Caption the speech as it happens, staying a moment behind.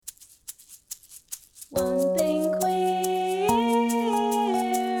One thing queer,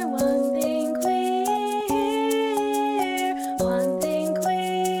 one thing queer, one thing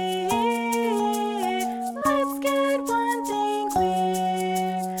queer. Let's get one thing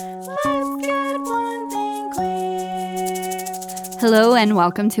queer. Let's get one thing queer. Hello and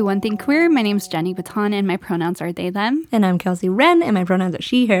welcome to One Thing Queer. My name's Jenny Baton and my pronouns are they, them. And I'm Kelsey Wren and my pronouns are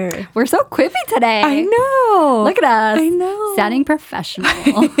she, her. We're so quippy today. I know. Look at us. I know. Sounding professional.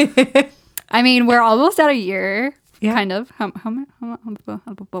 I mean, we're almost at a year, Yeah. kind of.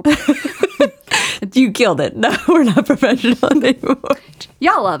 You killed it. No, we're not professional anymore.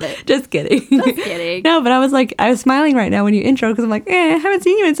 Y'all love it. Just kidding. Just kidding. No, but I was smiling right now when you intro because I'm like, I haven't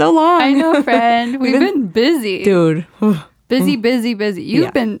seen you in so long. I know, friend. We've been busy. Dude. Busy. You've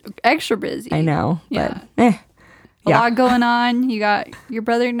Yeah. been extra busy. I know. Yeah. But, A lot going on. You got your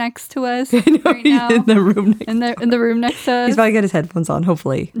brother next to us I know, right he's now. in the room next. In the room next to us. He's probably got his headphones on,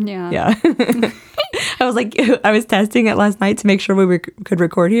 hopefully. Yeah. Yeah. I was testing it last night to make sure we could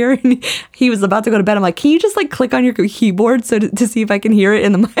record here. And he was about to go to bed. I'm like, can you just click on your keyboard to see if I can hear it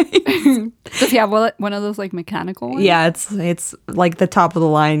in the mic? Does he have one of those mechanical ones? Yeah, it's like the top of the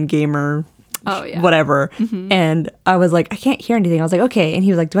line gamer. Oh, yeah. Whatever. Mm-hmm. And I was like, I can't hear anything. I was like, okay. And he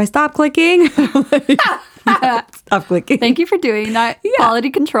was like, do I stop clicking? Stop clicking. Thank you for doing that. Yeah.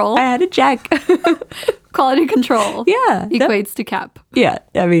 Quality control. I had to check. Quality control. Yeah. Equates to cap. Yeah.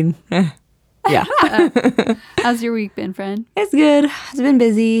 I mean, yeah. How's your week been, friend? It's good. It's been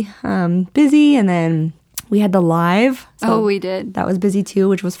busy. Busy. And then we had the live. So We did. that was busy too,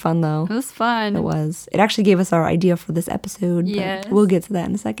 which was fun though. It was fun. It was. It actually gave us our idea for this episode. Yes. But we'll get to that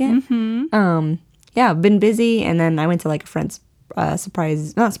in a second. Mm-hmm. Yeah, I've been busy. And then I went to a friend's a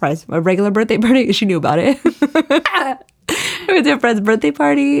regular birthday party. She knew about it. I went to a friend's birthday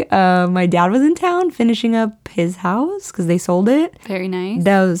party. My dad was in town finishing up his house because they sold it. Very nice.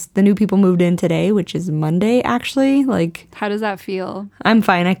 The new people moved in today, which is Monday, actually. How does that feel? I'm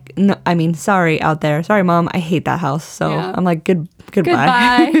fine. Sorry out there. Sorry, Mom. I hate that house. So Yeah. I'm like, goodbye.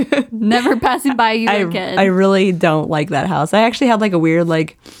 Goodbye. Never passing by you again. I really don't like that house. I actually had a weird,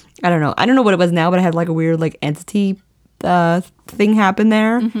 I don't know what it was now, but I had a weird entity thing happen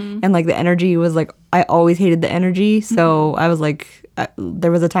there. And the energy was I always hated the energy. So I was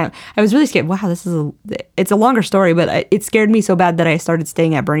there was a time I was really scared. Wow, it's a longer story, but it scared me so bad that I started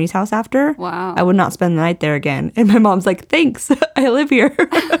staying at Bernie's house after. Wow. I would not spend the night there again. And my mom's like, thanks, I live here.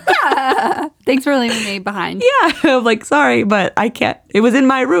 Thanks for leaving me behind. Yeah. I'm like, sorry, but I can't. It was in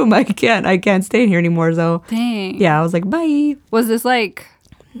my room. I can't stay in here anymore. So Dang. yeah, I was like, bye. Was this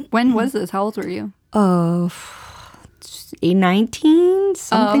when was this? How old were you? 19,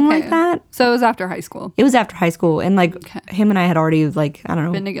 something like that. So it was after high school. It was after high school, and him and I had already I don't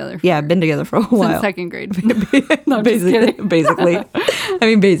know, Been together. been together for a while. Since second grade. No, I'm just kidding. basically. I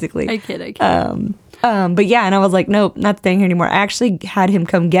mean, basically. I kid. But yeah, and I was like, nope, not staying here anymore. I actually had him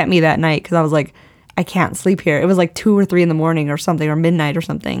come get me that night because I was like, I can't sleep here. It was 2 or 3 in the morning or something, or midnight or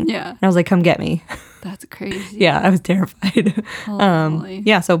something. Yeah. And I was like, come get me. That's crazy. Yeah, I was terrified. Holy.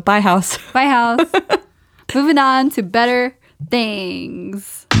 Yeah, so bye house. Bye, house. Moving on to better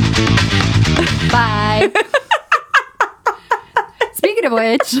things. Bye. Speaking of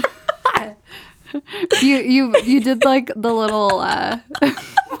which, you did the little.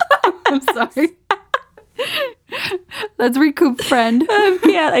 I'm sorry. Let's recoup, friend.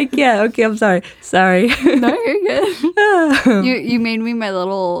 I can't. Okay, I'm sorry. Sorry. No, you're good. You made me my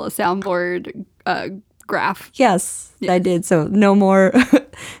little soundboard graph. Yes, I did. So no more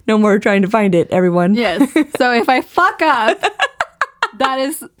trying to find it, everyone. Yes. So if I fuck up, that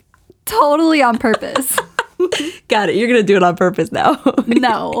is totally on purpose. Got it. You're gonna do it on purpose now.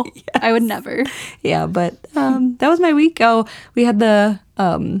 No, I would never. Yeah, but that was my week. Oh, we had the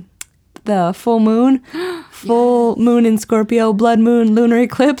full moon, moon in Scorpio, blood moon, lunar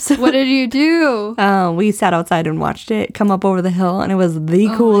eclipse. What did you do? We sat outside and watched it come up over the hill, and it was the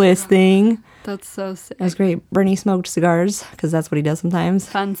coolest thing. That's so sick. It was great. Bernie smoked cigars because that's what he does sometimes.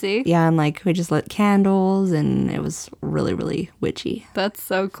 Fancy. Yeah, and we just lit candles, and it was really, really witchy. That's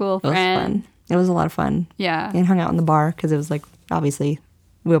so cool, It was friend. fun. It was a lot of fun. Yeah. And hung out in the bar because it was obviously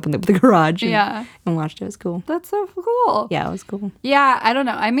we opened up the garage and watched it. It was cool. That's so cool. Yeah, it was cool. Yeah, I don't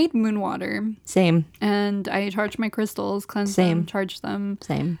know. I made moon water Same. and I charged my crystals, cleansed Same. them, charged them.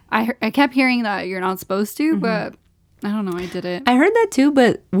 Same. I kept hearing that you're not supposed to, but I don't know. I did it. I heard that too,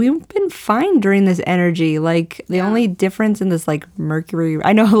 but we've been fine during this energy. The only difference in this Mercury,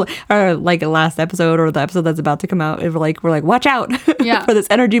 I know, or last episode or the episode that's about to come out, we're like, watch out for this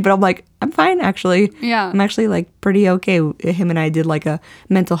energy. But I'm like, I'm fine actually. Yeah. I'm actually pretty okay. Him and I did a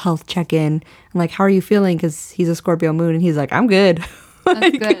mental health check in. I'm like, how are you feeling? Because he's a Scorpio moon, and he's like, I'm good.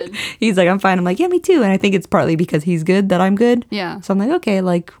 That's good. He's like, I'm fine. I'm like, yeah, me too. And I think it's partly because he's good that I'm good. Yeah. So I'm like, okay,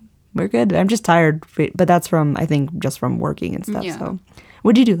 like, we're good. I'm just tired. But that's from, I think, just from working and stuff. Yeah. So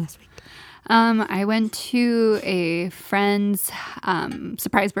what'd you do last week? I went to a friend's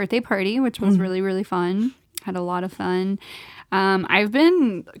surprise birthday party, which was really, really fun. Had a lot of fun. I've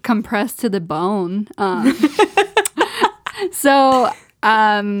been compressed to the bone. So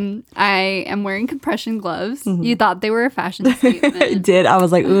I am wearing compression gloves. You thought they were a fashion statement. I did. I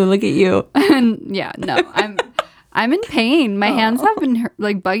was like, ooh, look at you. And yeah, no, I'm in pain. My hands have been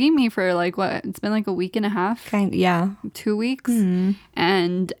like bugging me for like what? It's been like a week and a half. Yeah. 2 weeks.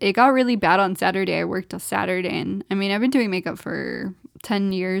 And it got really bad on Saturday. I worked on Saturday. And I mean, I've been doing makeup for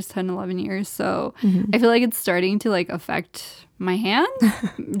 10 years, 11 years. So I feel like it's starting to like affect my hands,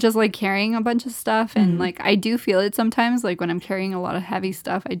 just like carrying a bunch of stuff. And like, I do feel it sometimes. Like when I'm carrying a lot of heavy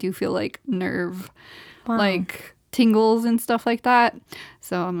stuff, I do feel like nerve, like tingles and stuff like that.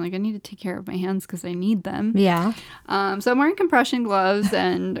 So I'm like, I need to take care of my hands because I need them. Yeah. So I'm wearing compression gloves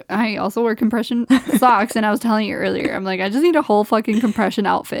and I also wear compression socks. And I was telling you earlier, I'm like, I just need a whole fucking compression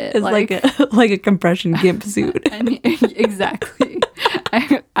outfit. It's like a compression gimp suit. Exactly.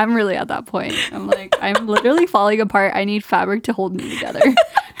 I'm really at that point. I'm like, I'm literally falling apart. I need fabric to hold me together.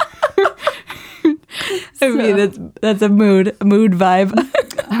 I mean, that's a mood vibe.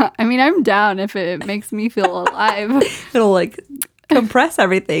 I mean, I'm down if it makes me feel alive. It'll like compress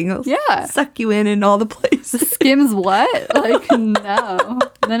everything. It'll Yeah. suck you in all the places. Skims what? Like, no.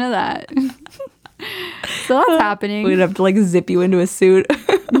 None of that. So that's happening. We'd have to like zip you into a suit.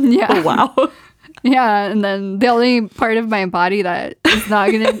 Yeah. Oh, wow. Yeah, and then the only part of my body that is not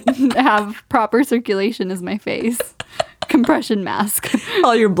going to have proper circulation is my face. Compression mask.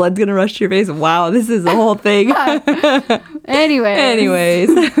 All your blood's gonna rush to your face. Wow, this is the whole thing.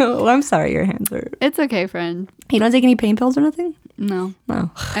 Anyways. Well, I'm sorry your hands hurt. It's okay, friend. You don't take any pain pills or nothing? No.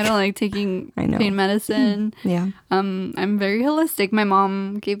 No. I don't like taking I know. pain medicine. Yeah. I'm very holistic. My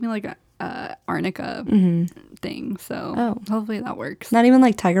mom gave me like a arnica thing, so hopefully that works. Not even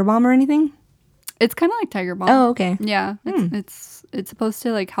like Tiger Balm or anything? It's kind of like Tiger Balm. Oh, okay. Yeah, it's supposed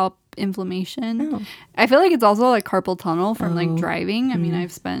to like help inflammation. Oh. I feel like it's also like carpal tunnel from like driving. I mean,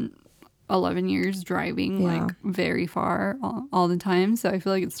 I've spent 11 years driving like very far all the time, so I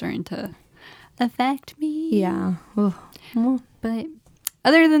feel like it's starting to affect me. Yeah. Well, But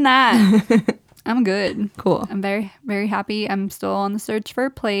other than that, I'm good. cool. I'm very, very happy. I'm still on the search for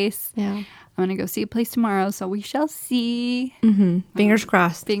a place. Yeah. I'm going to go see a place tomorrow, so we shall see. Fingers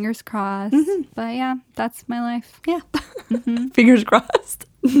crossed. Fingers crossed. But yeah, that's my life. Yeah. Fingers crossed.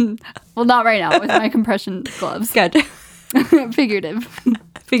 Well, not right now with my compression gloves. Gotcha. Figurative.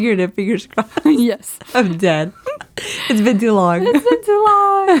 Figurative, fingers crossed. Yes. I'm dead. It's been too long. It's been too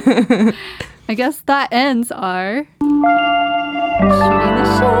long. I guess that ends our shooting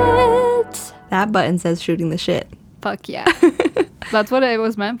the shit. That button says shooting the shit. Fuck yeah. That's what it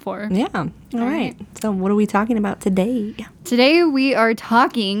was meant for. Yeah. All right. So what are we talking about today? Today we are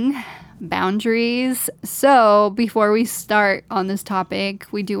talking boundaries. So before we start on this topic,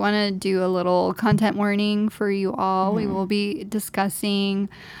 we do want to do a little content warning for you all. We will be discussing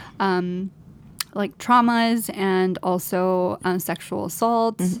like traumas and also sexual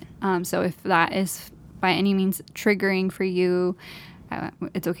assaults. So if that is by any means triggering for you,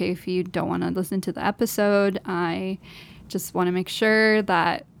 it's okay if you don't want to listen to the episode. I just want to make sure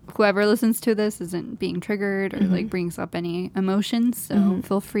that whoever listens to this isn't being triggered or like brings up any emotions. So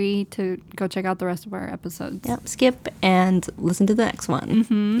feel free to go check out the rest of our episodes. Yep. Skip and listen to the next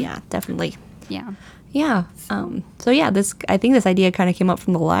one. Yeah, definitely. Yeah. Yeah. So yeah, I think this idea kind of came up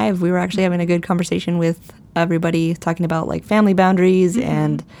from the live. We were actually having a good conversation with everybody talking about like family boundaries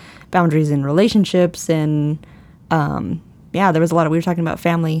and boundaries in relationships and yeah, there was a lot of, we were talking about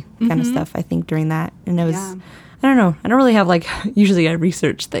family kind of stuff, I think, during that. And it was, I don't know. I don't really have like, usually I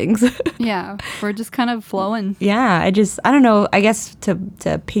research things. Yeah. We're just kind of flowing. Yeah. I don't know. I guess to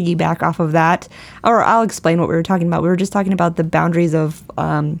piggyback off of that, or I'll explain what we were talking about. We were just talking about the boundaries of,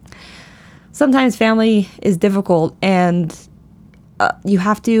 sometimes family is difficult and you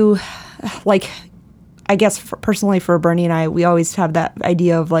have to, like, I guess personally for Bernie and I, we always have that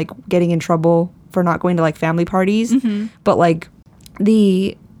idea of like getting in trouble for not going to like family parties. But like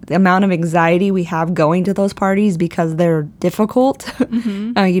the amount of anxiety we have going to those parties because they're difficult,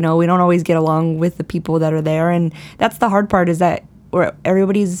 you know, we don't always get along with the people that are there. And that's the hard part is that we're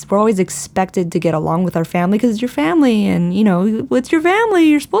always expected to get along with our family because it's your family and, you know, it's your family,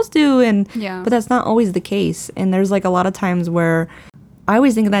 you're supposed to. And, but that's not always the case. And there's like a lot of times where I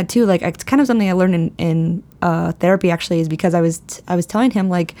always think of that too. Like it's kind of something I learned in therapy actually is because I was telling him,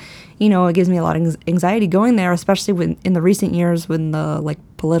 like, you know, it gives me a lot of anxiety going there, especially when in the recent years when the like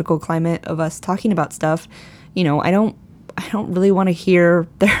political climate of us talking about stuff. You know, I don't really want to hear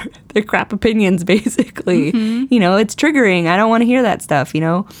their crap opinions, basically. You know, it's triggering. I don't want to hear that stuff, you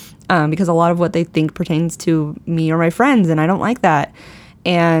know, because a lot of what they think pertains to me or my friends, and I don't like that.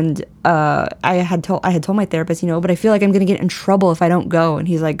 And I had told my therapist, you know, but I feel like I'm gonna get in trouble if I don't go. And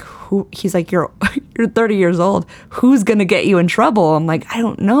he's like, you're 30 years old. Who's gonna get you in trouble? I'm like, I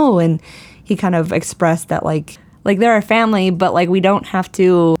don't know. And he kind of expressed that like they're a family, but like we don't have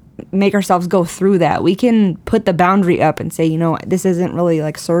to make ourselves go through that. We can put the boundary up and say, you know, this isn't really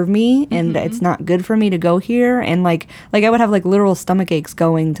like serve me, and it's not good for me to go here. And like I would have like literal stomach aches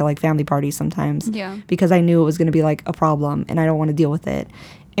going to like family parties sometimes, because I knew it was going to be like a problem and I don't want to deal with it.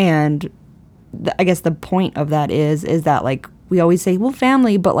 And I guess the point of that is that like we always say, well,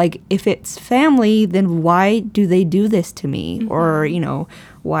 family, but like if it's family, then why do they do this to me? Or, you know,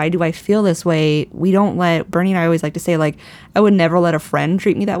 why do I feel this way? We don't let, Bernie and I always like to say, like, I would never let a friend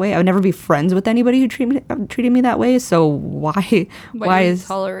treat me that way. I would never be friends with anybody who treated me that way. So why is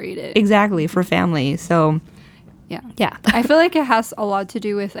tolerate it? Exactly, for family. So yeah. I feel like it has a lot to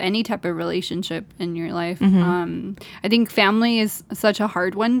do with any type of relationship in your life. I think family is such a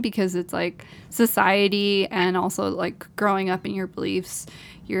hard one because it's like society, and also like growing up in your beliefs.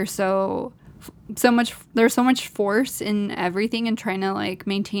 You're there's so much force in everything and trying to like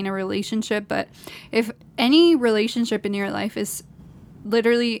maintain a relationship. But if any relationship in your life is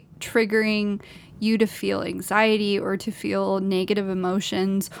literally triggering you to feel anxiety or to feel negative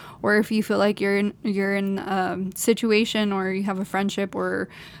emotions, or if you feel like you're in a situation or you have a friendship or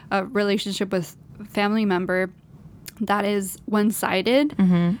a relationship with a family member that is one-sided,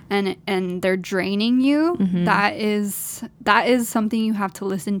 and they're draining you, that is something you have to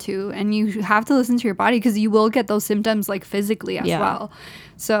listen to, and you have to listen to your body, because you will get those symptoms like physically as well.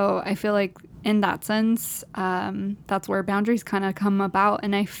 So I feel like in that sense, that's where boundaries kind of come about.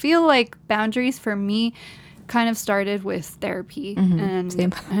 And I feel like boundaries for me kind of started with therapy. And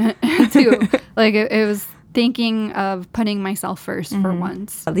Same. too. Like it was thinking of putting myself first for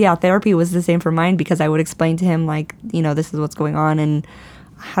once. Yeah, therapy was the same for mine, because I would explain to him, like, you know, this is what's going on and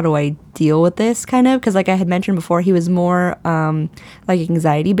how do I deal with this, kind of, because like I had mentioned before, he was more like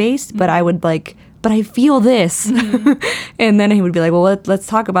anxiety based, but I would like, but I feel this. And then he would be like, well, let's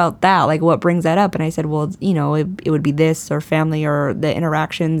talk about that. Like, what brings that up? And I said, well, you know, it would be this or family or the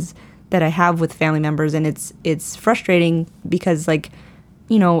interactions that I have with family members. And it's frustrating because, like,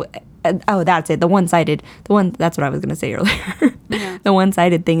 you know, oh, that's it. That's what I was going to say earlier. The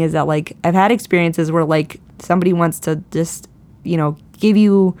one-sided thing is that, like, I've had experiences where, like, somebody wants to just, you know, give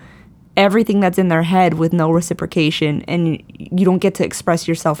you everything that's in their head with no reciprocation, and you don't get to express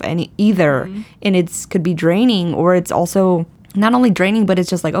yourself either. And it's could be draining, or it's also not only draining, but it's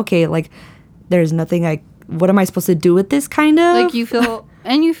just like, okay, like there's nothing what am I supposed to do with this, kind of? Like you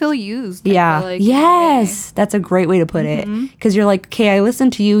feel used. Yeah. Like, yes. That's a great way to put it. Because you're like, okay, I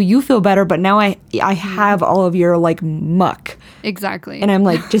listened to you, you feel better, but now I have all of your like muck. Exactly. And I'm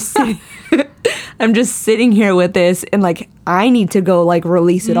like I'm just sitting here with this, and like I need to go like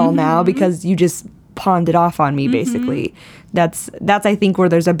release it all now because you just pawned it off on me, basically. That's I think where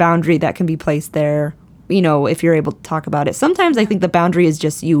there's a boundary that can be placed there, you know, if you're able to talk about it. Sometimes I think the boundary is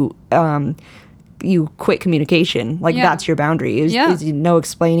just you quit communication. Like that's your boundary. Is no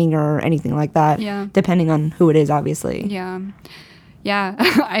explaining or anything like that. Yeah. Depending on who it is, obviously. Yeah. Yeah.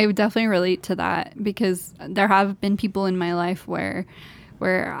 I would definitely relate to that, because there have been people in my life where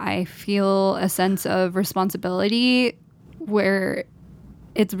I feel a sense of responsibility where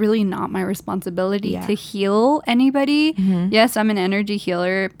it's really not my responsibility to heal anybody. Yes, I'm an energy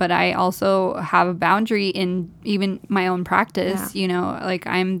healer, but I also have a boundary in even my own practice. You know, like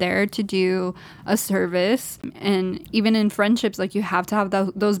I'm there to do a service, and even in friendships, like you have to have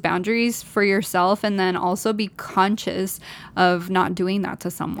those boundaries for yourself, and then also be conscious of not doing that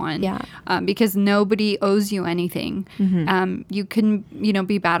to someone. Because nobody owes you anything. You can, you know,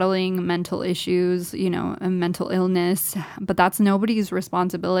 be battling mental issues, you know, a mental illness, but that's nobody's responsibility.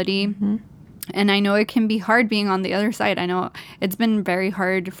 And I know it can be hard being on the other side. I know it's been very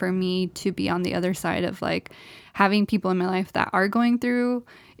hard for me to be on the other side of like having people in my life that are going through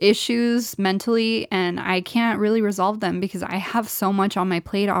issues mentally, and I can't really resolve them because I have so much on my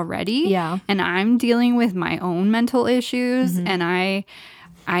plate already. And I'm dealing with my own mental issues, and I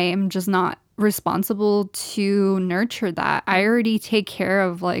am just not responsible to nurture that. I already take care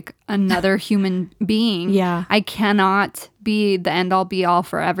of like another human being. Yeah. I cannot be the end all be all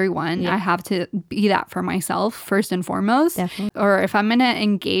for everyone. I have to be that for myself first and foremost. Definitely. Or if I'm going to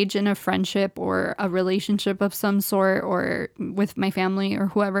engage in a friendship or a relationship of some sort, or with my family or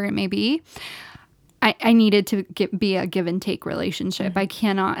whoever it may be, I needed to be a give and take relationship. I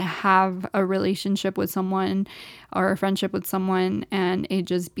cannot have a relationship with someone or a friendship with someone and it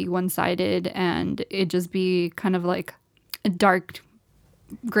just be one-sided and it just be kind of like a dark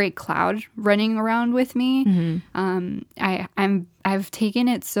gray cloud running around with me. I've taken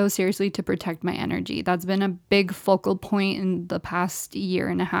it so seriously to protect my energy. That's been a big focal point in the past year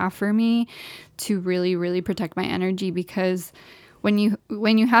and a half for me, to really, really protect my energy, because when you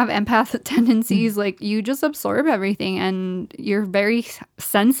have empath tendencies, like, you just absorb everything and you're very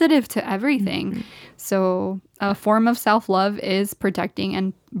sensitive to everything. So a form of self-love is protecting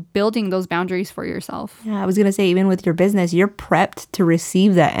and building those boundaries for yourself. Yeah, I was going to say, even with your business, you're prepped to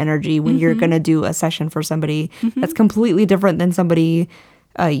receive that energy when you're going to do a session for somebody. That's completely different than somebody,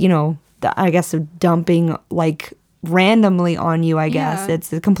 I guess, dumping like randomly on you, I guess. Yeah.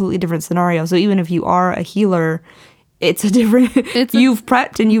 It's a completely different scenario. So even if you are a healer, it's a different, you've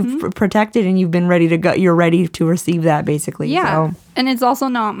prepped and you've protected and you've been ready to go. You're ready to receive that, basically. Yeah. So. And it's also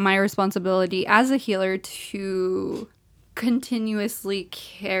not my responsibility as a healer to continuously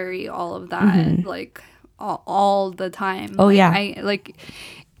carry all of that, like, all the time. Oh, like,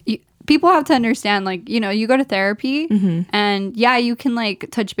 yeah. People have to understand, like, you go to therapy and you can like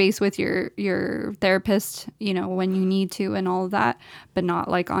touch base with your therapist, when you need to and all of that, but not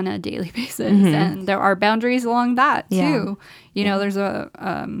like on a daily basis. And there are boundaries along that too.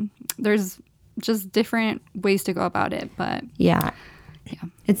 There's just different ways to go about it, but Yeah.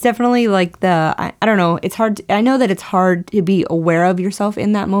 It's definitely like I don't know. It's hard. I know that it's hard to be aware of yourself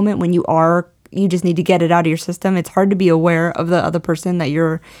in that moment when you just need to get it out of your system. It's hard to be aware of the other person that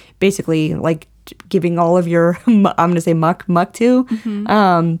you're basically like giving all of your, I'm going to say muck to.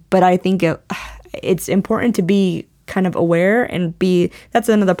 But I think it's important to be kind of aware and that's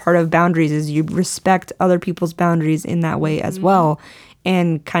another part of boundaries, is you respect other people's boundaries in that way as well.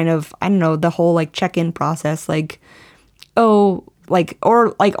 And kind of, I don't know, the whole like check-in process, like, or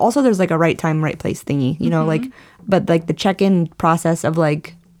like also there's like a right time, right place thingy, like, but like the check-in process of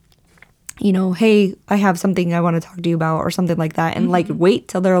like, hey, I have something I want to talk to you about or something like that. And like wait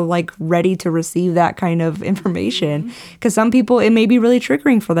till they're like ready to receive that kind of information. Because some people, it may be really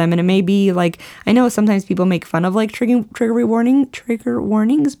triggering for them. And it may be like, I know sometimes people make fun of like trigger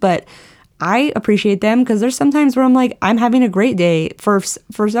warnings, but I appreciate them, because there's sometimes where I'm like, I'm having a great day. For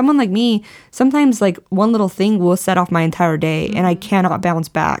someone like me, sometimes like one little thing will set off my entire day and I cannot bounce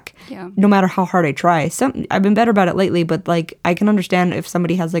back, no matter how hard I try. I've been better about it lately, but like I can understand if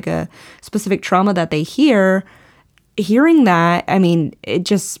somebody has like a specific trauma that they hearing that, I mean, it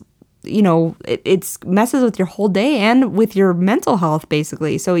just, it messes with your whole day and with your mental health,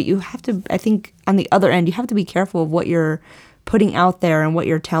 basically. So you have to, I think on the other end, you have to be careful of what you're putting out there and what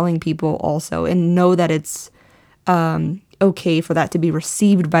you're telling people also, and know that it's okay for that to be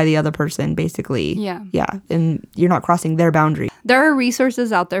received by the other person, basically. Yeah. And you're not crossing their boundary. There are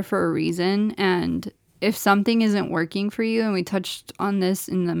resources out there for a reason. And if something isn't working for you, and we touched on this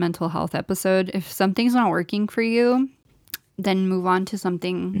in the mental health episode, if something's not working for you, then move on to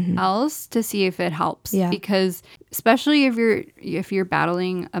something else to see if it helps. Yeah. Because especially if you're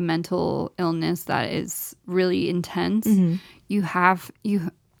battling a mental illness that is really intense, you have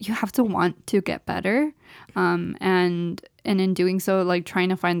to want to get better. And in doing so, like, trying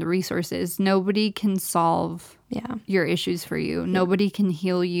to find the resources. Nobody can solve your issues for you. Nobody can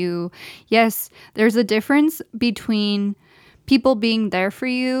heal you. Yes, there's a difference between people being there for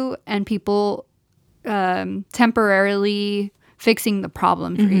you and people temporarily fixing the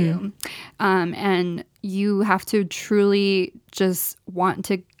problem for you. And you have to truly just want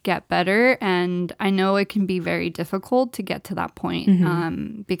to get better. And I know it can be very difficult to get to that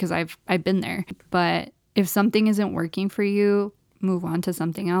point, because I've been there. But if something isn't working for you, move on to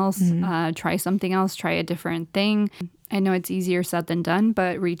something else. Try something else. Try a different thing. I know it's easier said than done,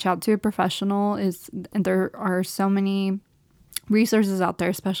 but reach out to a professional. And there are so many resources out there,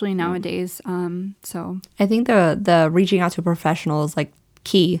 especially nowadays. So I think the reaching out to a professional is like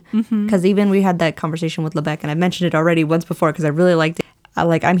key, because even we had that conversation with Lebec, and I mentioned it already once before because I really liked it.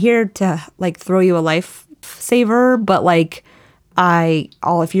 I'm here to like throw you a lifesaver, but like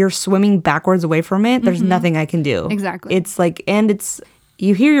if you're swimming backwards away from it, there's nothing I can do. Exactly. It's like, and it's,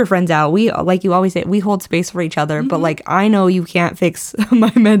 you hear your friends out. We, like you always say, we hold space for each other. But like, I know you can't fix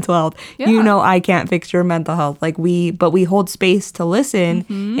my mental health. Yeah. You know I can't fix your mental health. Like but we hold space to listen,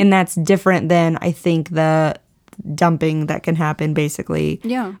 and that's different than I think the dumping that can happen, basically.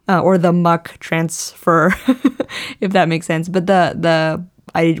 Yeah. Or the muck transfer, if that makes sense. But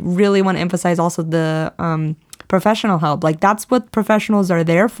I really want to emphasize also the professional help. Like, that's what professionals are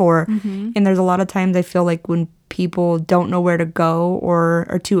there for. And there's a lot of times I feel like when people don't know where to go or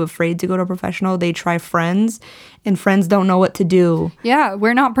are too afraid to go to a professional, they try friends, and friends don't know what to do. Yeah,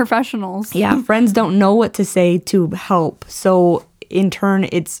 we're not professionals. Yeah, friends don't know what to say to help. So in turn,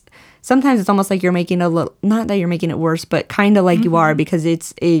 sometimes it's almost like you're making not that you're making it worse, but kind of like you are, because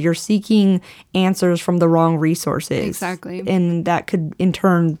you're seeking answers from the wrong resources. Exactly. And that could in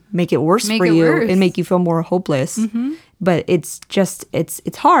turn make it worse for you and make you feel more hopeless. But it's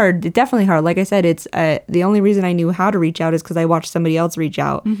hard. It's definitely hard. Like I said, it's the only reason I knew how to reach out is because I watched somebody else reach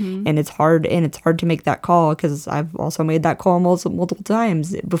out, and it's hard to make that call, because I've also made that call multiple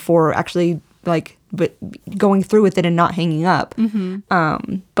times before actually but going through with it and not hanging up.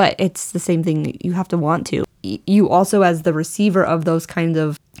 But it's the same thing. You have to want to. You also, as the receiver of those kinds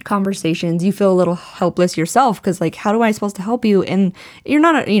of conversations, you feel a little helpless yourself, because like, how do I supposed to help you? And you're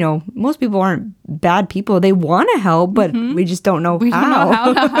not, most people aren't bad people. They want to help, but we just don't know We how. don't know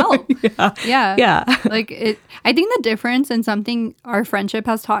how to help. Yeah. Like I think the difference, and something our friendship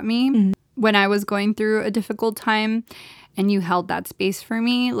has taught me, when I was going through a difficult time and you held that space for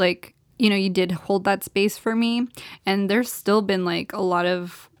me, like, you did hold that space for me. And there's still been like a lot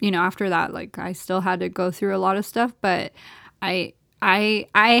of, after that, like I still had to go through a lot of stuff, but I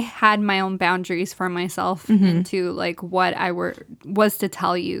had my own boundaries for myself into like what I was to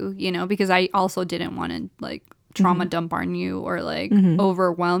tell you, because I also didn't want to like trauma dump on you or like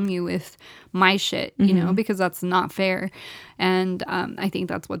overwhelm you with my shit, because that's not fair. And I think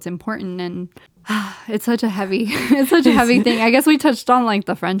that's what's important. And it's such a heavy thing. I guess we touched on like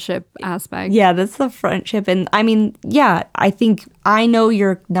the friendship aspect. Yeah, that's the friendship. And I mean, yeah, I know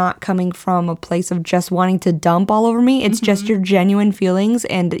you're not coming from a place of just wanting to dump all over me. It's just your genuine feelings,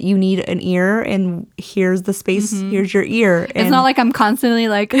 and you need an ear, and here's the space, here's your ear. It's not like I'm constantly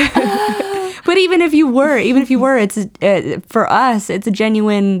like... But even if you were, it's for us, it's a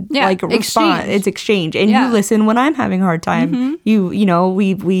genuine response. It's exchange, and you listen when I'm having a hard time.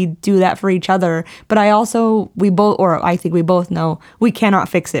 We do that for each other. But I think we both know we cannot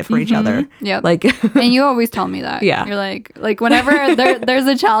fix it for each other. Yeah, like, and you always tell me that. Yeah, you're like whenever there's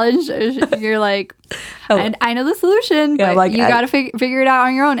a challenge, you're like, I know the solution, but like, you got to figure it out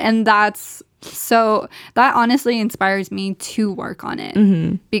on your own, and that's so that honestly inspires me to work on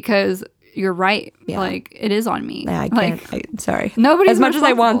it because. You're right. Yeah. Like, it is on me. Yeah, I can't. Sorry. Nobody's as much as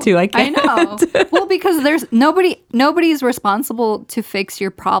I want to, I can't. I know. Well, because there's nobody's responsible to fix your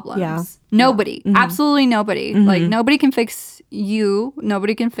problems. Yeah. Nobody. Yeah. Absolutely nobody. Like, nobody can fix you.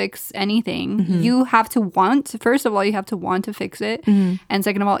 Nobody can fix anything. You have to want. First of all, you have to want to fix it. And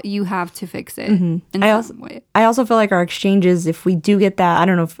second of all, you have to fix it in some way. I also feel like our exchanges, if we do get that, I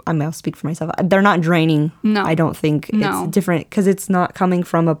don't know if I'll speak for myself. They're not draining. No. I don't think. No. It's different because it's not coming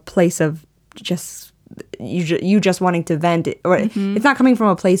from a place of just you just wanting to vent it, or it's not coming from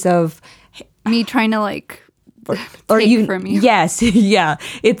a place of me trying to like or take you from you. Yes. Yeah,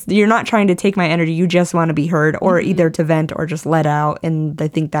 you're not trying to take my energy, you just want to be heard, or either to vent or just let out. And I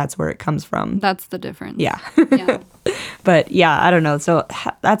think that's where it comes from. That's the difference. Yeah. Yeah. But yeah, I don't know, so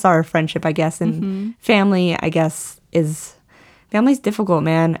that's our friendship, I guess. And family, I guess, family's difficult,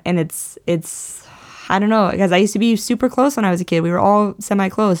 man. And it's I don't know, because I used to be super close when I was a kid. We were all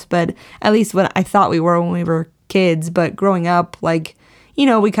semi-close, but at least when I thought we were when we were kids. But growing up, like,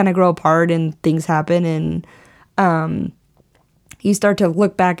 we kind of grow apart and things happen, and you start to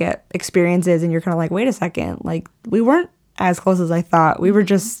look back at experiences, and you're kind of like, wait a second, like, we weren't as close as I thought. We were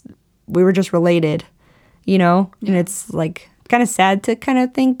just related, And it's like kind of sad to kind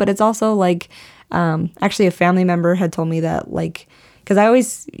of think, but it's also like, actually a family member had told me that, like,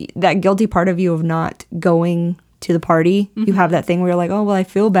 because that guilty part of you of not going to the party, you have that thing where you're like, oh, well, I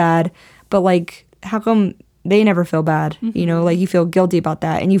feel bad. But, like, how come they never feel bad? Like, you feel guilty about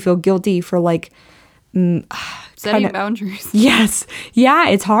that. And you feel guilty for, like... setting boundaries. Yes. Yeah,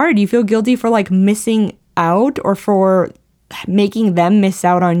 it's hard. You feel guilty for, like, missing out or for making them miss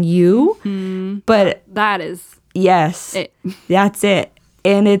out on you. But... that is... Yes. That's it.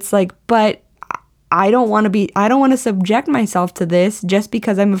 And it's like, but... I don't want to subject myself to this just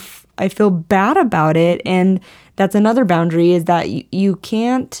because I feel bad about it. And that's another boundary, is that you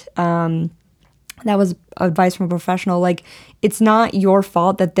can't that was advice from a professional. Like, it's not your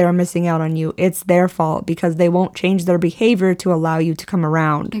fault that they're missing out on you. It's their fault because they won't change their behavior to allow you to come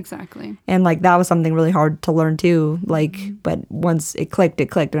around. Exactly. And like that was something really hard to learn too. Like, but once it clicked,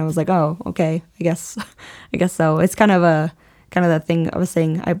 and I was like, oh, okay, I guess so. It's kind of that thing I was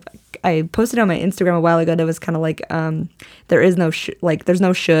saying. I posted on my Instagram a while ago that was kind of like, there is no there's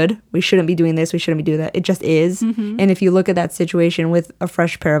no should. We shouldn't be doing this. We shouldn't be doing that. It just is. And if you look at that situation with a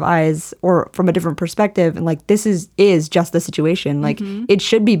fresh pair of eyes or from a different perspective, and like this is just the situation. Like it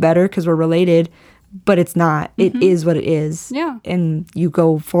should be better because we're related, but it's not. It is what it is. Yeah. And you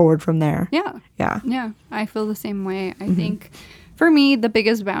go forward from there. Yeah. Yeah. Yeah. I feel the same way. I think for me, the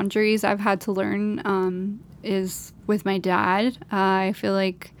biggest boundaries I've had to learn is with my dad. I feel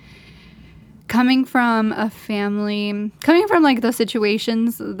like coming from like the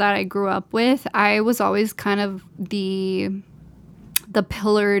situations that I grew up with, I was always kind of the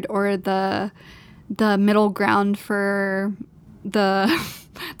pillared or the middle ground for the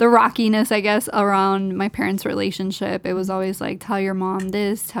rockiness, I guess, around my parents' relationship. It was always like, tell your mom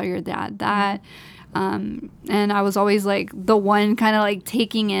this, tell your dad that. And I was always like the one kind of like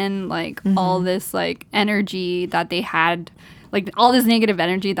taking in like all this like energy that they had, like all this negative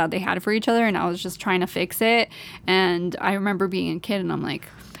energy that they had for each other, and I was just trying to fix it. And I remember being a kid and I'm like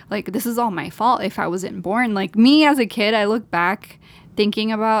this is all my fault if I wasn't born. Like me as a kid, I look back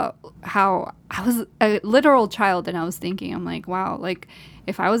thinking about how I was a literal child, and I was thinking, I'm like, wow, like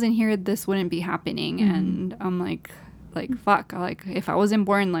if I wasn't here, this wouldn't be happening. And I'm like fuck, like if I wasn't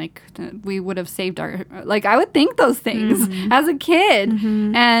born, like we would have saved our, like I would think those things as a kid.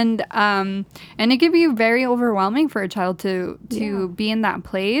 And it could be very overwhelming for a child to be in that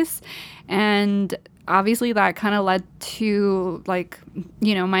place. And obviously that kind of led to like,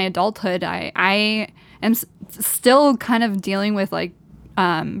 you know, my adulthood. I am still kind of dealing with like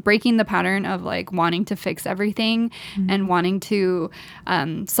breaking the pattern of like wanting to fix everything and wanting to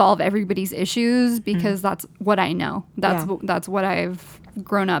solve everybody's issues because that's what I know. That's what I've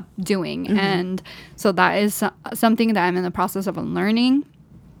grown up doing. And so that is something that I'm in the process of unlearning.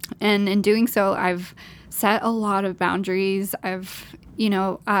 And in doing so, I've set a lot of boundaries. I've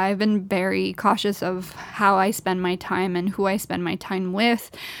been very cautious of how I spend my time and who I spend my time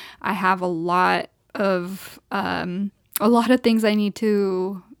with. I have a lot of things I need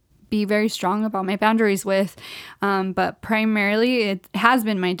to be very strong about my boundaries with. But primarily it has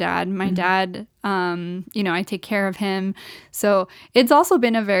been my dad. My dad, I take care of him. So it's also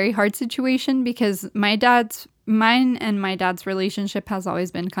been a very hard situation because mine and my dad's relationship has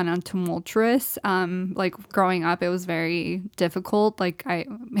always been kind of tumultuous. Like growing up, it was very difficult. Like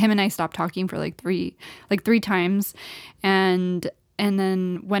him and I stopped talking for like three times. And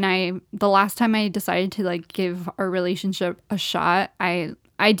then the last time I decided to like give our relationship a shot,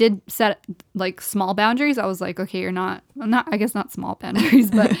 I did set like small boundaries. I was like, okay, I guess not small boundaries,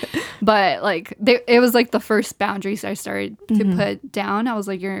 but like it was like the first boundaries I started to put down. I was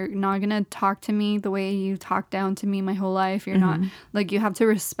like, you're not going to talk to me the way you talked down to me my whole life. You're not like, you have to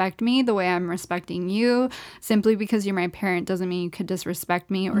respect me the way I'm respecting you. Simply because you're my parent doesn't mean you could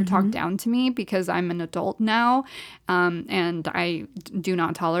disrespect me or talk down to me because I'm an adult now. And I do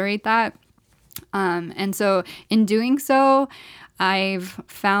not tolerate that. And so in doing so, I've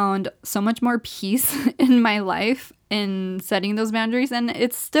found so much more peace in my life in setting those boundaries, and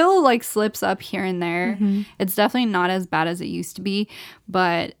it still like slips up here and there. It's definitely not as bad as it used to be,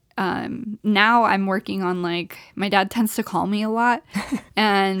 but now I'm working on like, my dad tends to call me a lot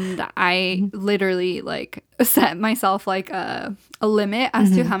and I literally like set myself like a limit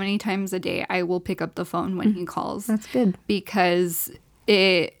as to how many times a day I will pick up the phone when he calls. That's good. Because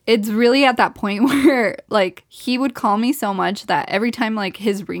it's really at that point where like he would call me so much that every time like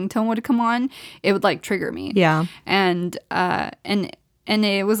his ringtone would come on, it would like trigger me. Yeah. And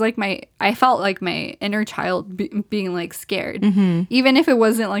it was like I felt like my inner child being like scared, even if it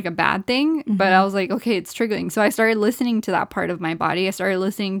wasn't like a bad thing. But I was like, okay, it's triggering. So I started listening to that part of my body. I started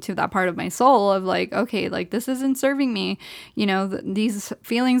listening to that part of my soul of like, okay, like this isn't serving me. You know, these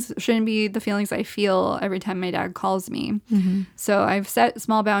feelings shouldn't be the feelings I feel every time my dad calls me. So I've set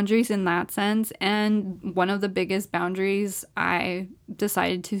small boundaries in that sense. And one of the biggest boundaries I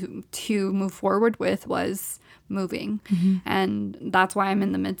decided to move forward with was moving. And that's why I'm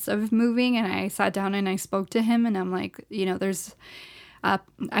in the midst of moving. And I sat down and I spoke to him and I'm like, you know,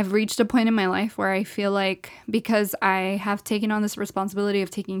 I've reached a point in my life where I feel like because I have taken on this responsibility of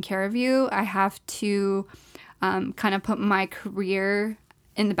taking care of you, I have to kind of put my career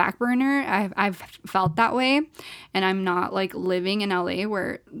in the back burner. I've felt that way, and I'm not like living in LA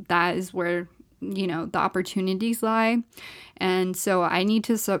where that is where the opportunities lie. And so I need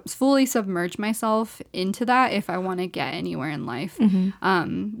to fully submerge myself into that if I want to get anywhere in life.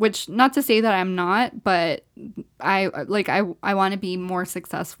 Which, not to say that I'm not, but I want to be more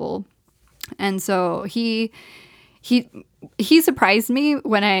successful. And so he surprised me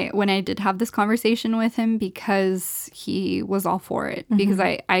when I did have this conversation with him, because he was all for it, because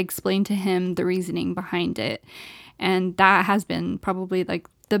I explained to him the reasoning behind it. And that has been probably like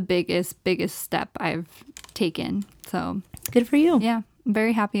the biggest step I've taken. So Good for you. yeah, I'm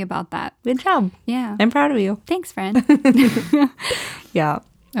very happy about that. Good job. Yeah. I'm proud of you. Thanks, friend. Yeah.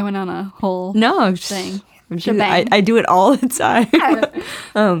 I went on a whole No, thing. I do it all the time.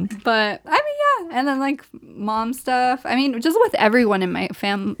 But I mean, yeah. And then like mom stuff. I mean, just with everyone in my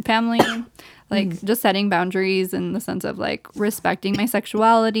family, like just setting boundaries in the sense of like respecting my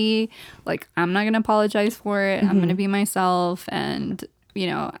sexuality. Like, I'm not going to apologize for it. I'm going to be myself. And,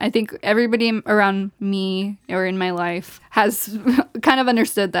 I think everybody around me or in my life has kind of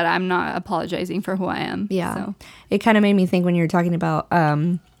understood that I'm not apologizing for who I am. Yeah. So. It kind of made me think when you were talking about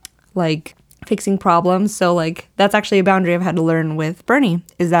like fixing problems. So like that's actually a boundary I've had to learn with Bernie,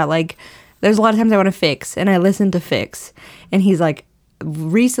 is that like there's a lot of times I want to fix and I listen to fix. And he's like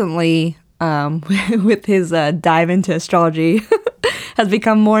recently with his dive into astrology has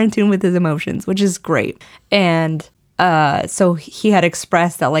become more in tune with his emotions, which is great. And so he had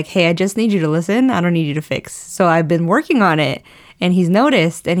expressed that like, hey, I just need you to listen. I don't need you to fix. So I've been working on it. And he's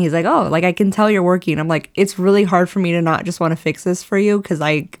noticed, and he's like, oh, like, I can tell you're working. I'm like, it's really hard for me to not just want to fix this for you, because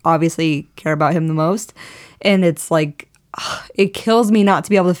I obviously care about him the most. And it's like, it kills me not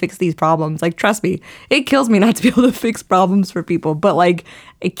to be able to fix these problems. Like, trust me, it kills me not to be able to fix problems for people. But, like,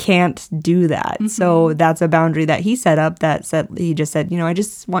 I can't do that. So that's a boundary that he set up that said, he just said, I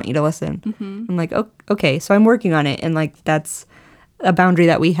just want you to listen. I'm like, oh, okay, so I'm working on it. And, like, that's a boundary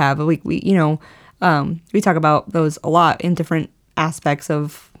that we have. We talk about those a lot in different aspects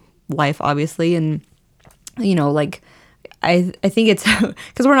of life, obviously. And like I think it's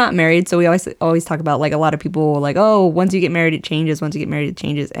because we're not married, so we always talk about like a lot of people like, oh, once you get married it changes,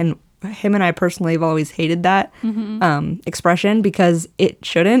 and him and I personally have always hated that expression, because it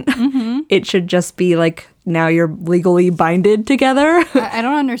shouldn't. It should just be like, now you're legally binded together. I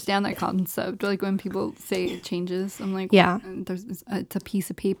don't understand that concept. Like when people say it changes, I'm like, yeah, it's a piece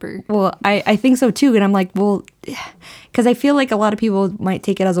of paper. Well, I think so too. And I'm like, well, because I feel like a lot of people might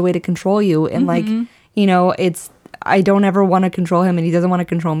take it as a way to control you. And like, I don't ever want to control him and he doesn't want to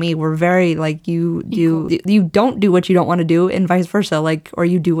control me. We're very like, you don't do what you don't want to do, and vice versa. Like, or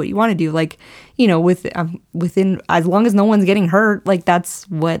you do what you want to do. Like, within, as long as no one's getting hurt, like that's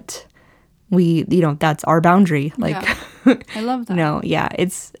what that's our boundary. Like, yeah. I love that. Yeah,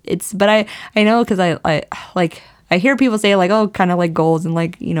 it's, but I know, because I hear people say like, oh, kind of like goals, and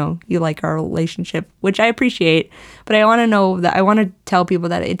like, you like our relationship, which I appreciate, but I want to tell people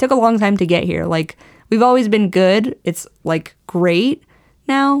that it took a long time to get here. Like, we've always been good. It's like great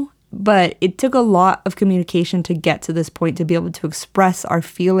now, but it took a lot of communication to get to this point, to be able to express our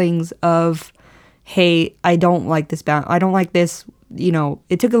feelings of, hey, I don't like this I don't like this.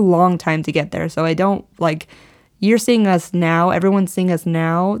 It took a long time to get there. So I don't like, you're seeing us now. Everyone's seeing us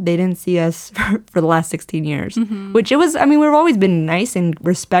now. They didn't see us for the last 16 years, which it was, I mean, we've always been nice and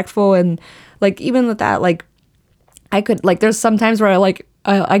respectful. And like, even with that, like I could, like, there's some times where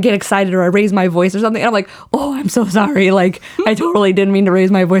I get excited or I raise my voice or something. And I'm like, oh, I'm so sorry. Like, I totally didn't mean to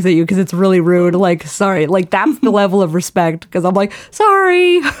raise my voice at you because it's really rude. Like, sorry. Like, that's the level of respect, because I'm like,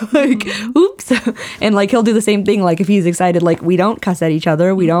 sorry. Like, oops. And like, he'll do the same thing. Like, if he's excited, like, we don't cuss at each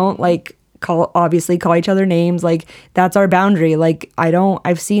other. We don't like call each other names. Like, that's our boundary. Like,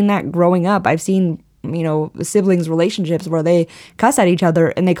 I've seen that growing up. I've seen, siblings relationships where they cuss at each other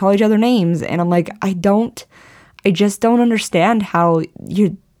and they call each other names. And I'm like, I just don't understand how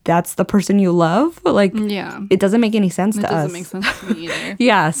that's the person you love. Like, yeah, it doesn't make any sense to us. It doesn't make sense to me either.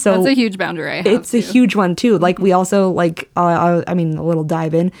 Yeah, so that's a huge boundary I have. It's a huge one too. Like, we also like, I mean, a little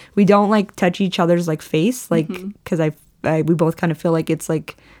dive in. We don't like touch each other's like face, like, because we both kind of feel like it's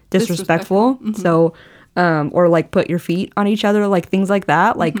like disrespectful. So, or like put your feet on each other, like things like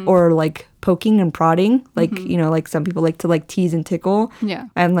that, like, or like poking and prodding, like, like some people like to like tease and tickle. Yeah.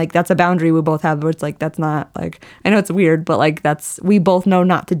 And like, that's a boundary we both have, where it's like, that's not like, I know it's weird, but like, we both know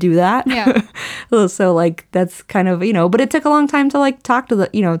not to do that. Yeah. So like, that's kind of, but it took a long time to like talk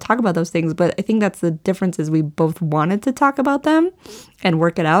about those things. But I think that's the difference, is we both wanted to talk about them and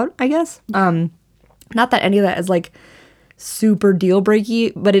work it out, I guess. Not that any of that is like super deal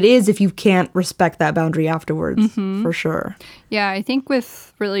breaky, but it is if you can't respect that boundary afterwards, for sure. Yeah, I think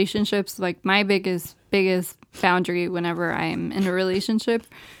with relationships, like my biggest boundary whenever I'm in a relationship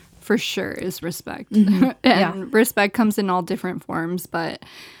for sure is respect. Mm-hmm. And respect comes in all different forms, but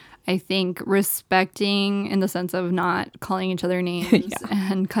I think respecting in the sense of not calling each other names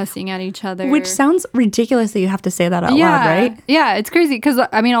and cussing at each other. Which sounds ridiculous that you have to say that out loud, right? Yeah, it's crazy because,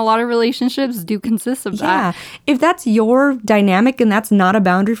 I mean, a lot of relationships do consist of that. Yeah. If that's your dynamic and that's not a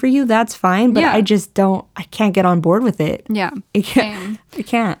boundary for you, that's fine. But I can't get on board with it. Yeah. I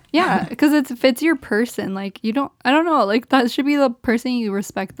can't. Yeah, because if it's your person, like I don't know, like that should be the person you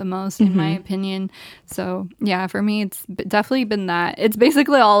respect the most, in my opinion. So yeah, for me, it's definitely been that. It's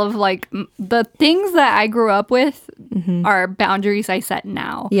basically all of like the things that I grew up with are boundaries I set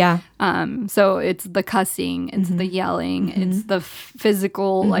now. Yeah. So it's the cussing, it's the yelling, it's the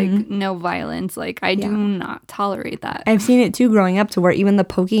physical, like no violence. Like I do not tolerate that. I've seen it too growing up to where even the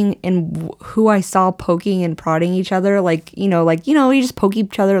poking and who I saw poking and prodding each other, like, you you just poke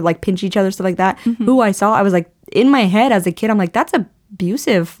each other, like pinch each other, stuff like that. Who I saw, I was like, in my head as a kid, I'm like, that's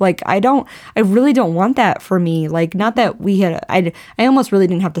abusive. Like, I really don't want that for me. Like, not that I almost really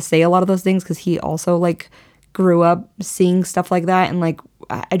didn't have to say a lot of those things because he also like grew up seeing stuff like that. And like,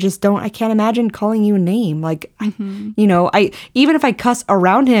 I can't imagine calling you a name. Like, even if I cuss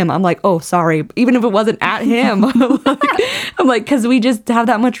around him, I'm like, oh, sorry. Even if it wasn't at him, I'm like, because we just have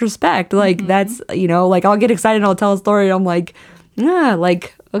that much respect. Like, that's, like I'll get excited and I'll tell a story. And I'm like,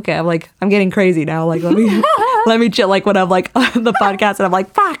 like, okay, I'm like, I'm getting crazy now. Like, let me chill. Like when I'm like on the podcast and I'm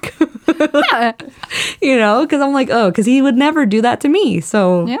like, fuck, because I'm like, because he would never do that to me.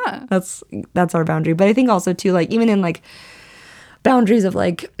 So yeah, that's our boundary. But I think also too, like even in like boundaries of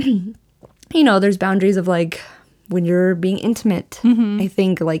like, there's boundaries of like when you're being intimate. I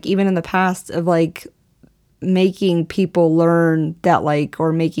think like even in the past of like making people learn that like,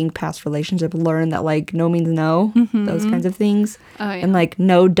 or making past relationships learn that like no means no, those kinds of things. Oh, yeah. And like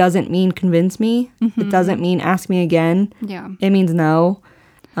no doesn't mean convince me. It doesn't mean ask me again. Yeah. It means no.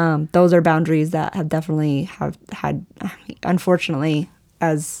 Those are boundaries that have definitely had, unfortunately,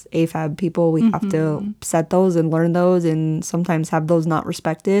 as AFAB people, we have to set those and learn those and sometimes have those not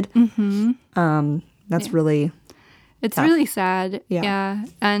respected. That's really... It's tough. really sad. Yeah.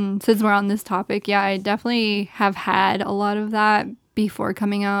 And since we're on this topic, I definitely have had a lot of that before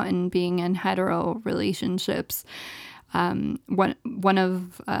coming out and being in hetero relationships. One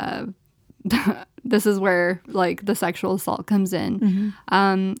of this is where like the sexual assault comes in.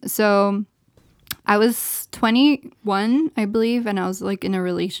 So I was 21, I believe, and I was like in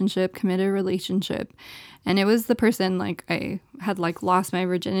a committed relationship. And it was the person like I had like lost my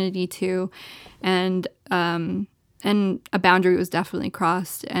virginity to, and a boundary was definitely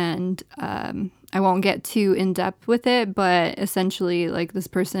crossed. And I won't get too in depth with it, but essentially like this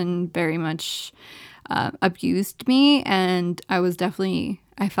person very much abused me, and I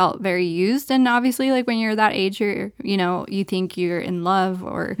felt very used. And obviously like when you're that age, you think you're in love,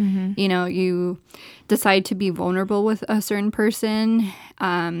 or you decide to be vulnerable with a certain person.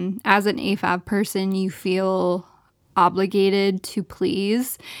 As an AFAB person, you feel obligated to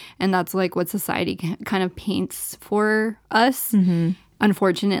please, and that's like what society kind of paints for us,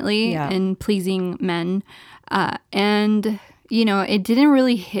 unfortunately, in pleasing men. And it didn't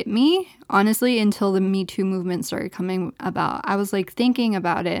really hit me, honestly, until the Me Too movement started coming about. I was like thinking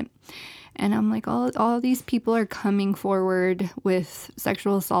about it, and I'm like, all these people are coming forward with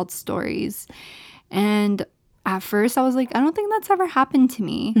sexual assault stories. And at first I was like, I don't think that's ever happened to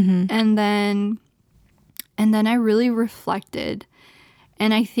me. And then I really reflected.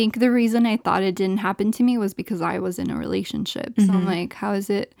 And I think the reason I thought it didn't happen to me was because I was in a relationship. So I'm like, how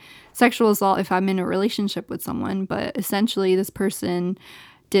is it sexual assault if I'm in a relationship with someone? But essentially this person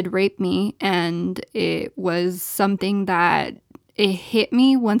did rape me, and it was something that it hit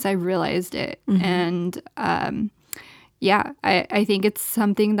me once I realized it. And I think it's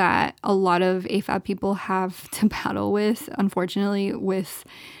something that a lot of AFAB people have to battle with, unfortunately, with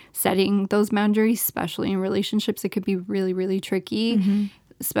setting those boundaries, especially in relationships. It could be really, really tricky,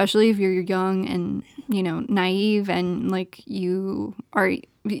 especially if you're young and, naive, and like you're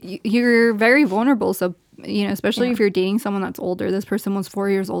very vulnerable. So, especially if you're dating someone that's older. This person was 4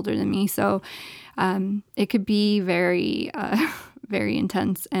 years older than me. So it could be very, very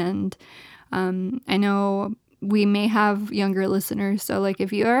intense. And I know we may have younger listeners. So like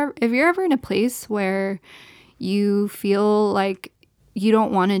if you're ever in a place where you feel like you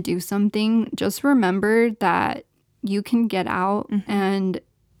don't want to do something, just remember that you can get out. And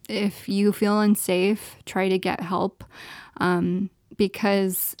if you feel unsafe, try to get help,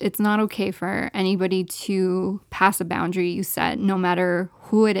 because it's not okay for anybody to pass a boundary you set, no matter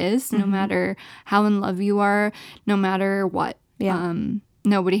who it is, no matter how in love you are, no matter what.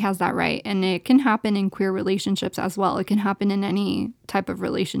 nobody has that right. And it can happen in queer relationships as well. It can happen in any type of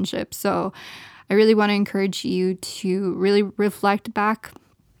relationship. So I really want to encourage you to really reflect back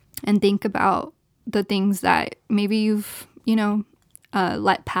and think about the things that maybe you've,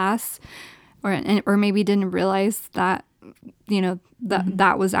 let pass, or maybe didn't realize that,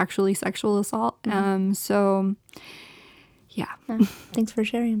 that was actually sexual assault. So yeah. Thanks for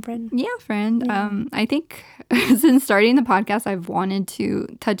sharing, friend. Yeah, friend. Yeah. I think since starting the podcast, I've wanted to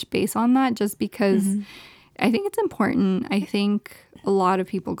touch base on that just because I think it's important. I think a lot of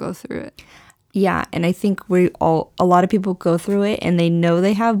people go through it. Yeah, and I think a lot of people go through it and they know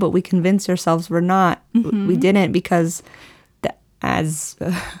they have, but we convince ourselves we're not. We didn't because as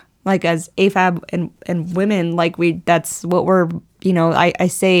AFAB and women, like that's what we're, I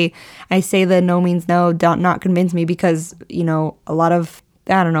say the no means no, don't not convince me, because, a lot of,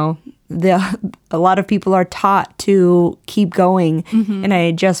 I don't know, a lot of people are taught to keep going. And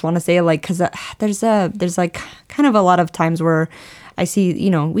I just want to say, like, because there's like kind of a lot of times where I see,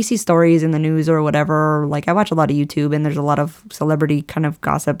 we see stories in the news or whatever. Like, I watch a lot of YouTube, and there's a lot of celebrity kind of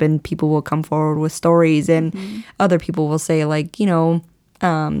gossip, and people will come forward with stories, and other people will say, like, well,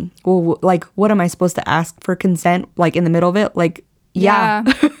 like, what am I supposed to ask for consent? Like, in the middle of it? Like, yeah.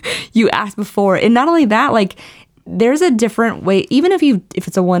 You asked before. And not only that, like, there's a different way. Even if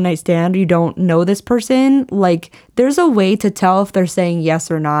it's a one night stand, you don't know this person, like, there's a way to tell if they're saying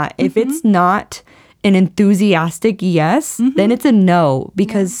yes or not. If it's not an enthusiastic yes, then it's a no,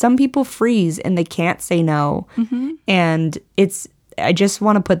 because some people freeze and they can't say no. And I just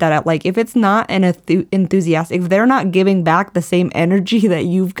want to put that out. Like, if it's not an enthusiastic, if they're not giving back the same energy that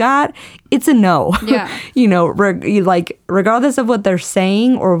you've got, it's a no. Yeah. Regardless of what they're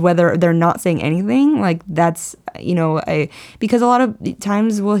saying or whether they're not saying anything, like, that's, because a lot of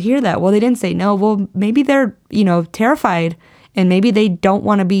times we'll hear that, well, they didn't say no. Well, maybe they're, terrified, and maybe they don't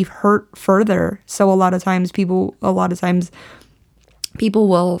want to be hurt further. So a lot of times people will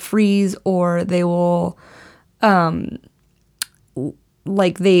freeze, or they will,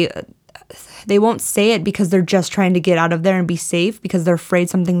 like, they won't say it because they're just trying to get out of there and be safe, because they're afraid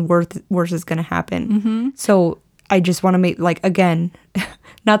something worse is going to happen. So I just want to make, like, again,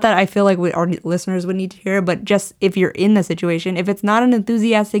 not that I feel like our listeners would need to hear it, but just if you're in the situation, if it's not an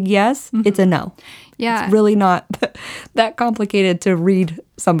enthusiastic yes, it's a no. Yeah. It's really not that complicated to read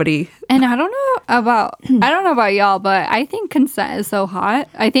somebody. And I don't know about y'all, but I think consent is so hot.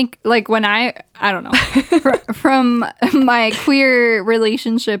 I think, like, when I don't know, from my queer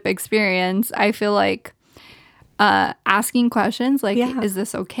relationship experience, I feel like asking questions like, is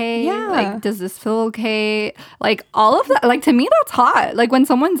this okay? Yeah. Like, does this feel okay? Like, all of that, like, to me, that's hot. Like, when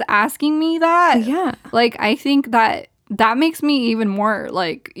someone's asking me that, like, I think that makes me even more,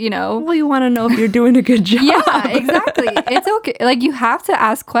 like, Well, you want to know if you're doing a good job. Yeah, exactly. It's okay. Like, you have to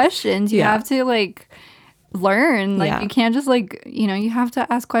ask questions. You have to, like, learn. Like, you can't just, like, you have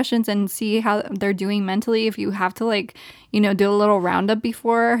to ask questions and see how they're doing mentally. If you have to, like, do a little roundup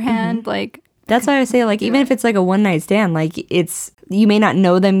beforehand, like, that's why I say, like, even if it's like a one night stand, like, you may not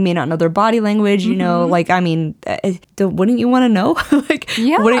know them, you may not know their body language, like, I mean, wouldn't you want to know? Like,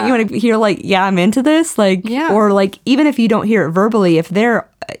 wouldn't you want to hear, like, yeah, I'm into this? Like, or, like, even if you don't hear it verbally, if they're,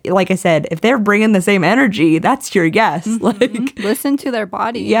 like I said, if they're bringing the same energy, that's your guess. Like, listen to their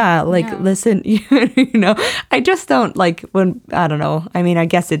body. Yeah, like, listen, I just don't, like, I don't know. I mean, I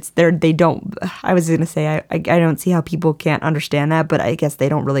guess they don't, I was going to say, I don't see how people can't understand that, but I guess they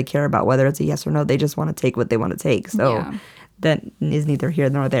don't really care about whether it's a yes or no. They just want to take what they want to take. So that is neither here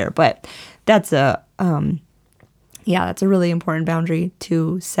nor there. But that's a really important boundary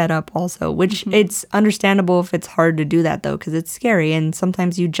to set up also, which it's understandable if it's hard to do that, though, because it's scary. And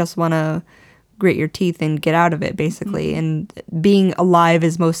sometimes you just want to grit your teeth and get out of it, basically. And being alive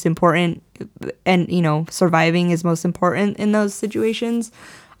is most important. And, surviving is most important in those situations,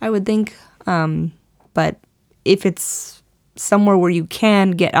 I would think. But if it's somewhere where you can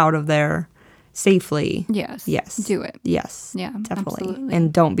get out of there safely. Yes. Do it. Yes. Yeah, definitely. absolutely.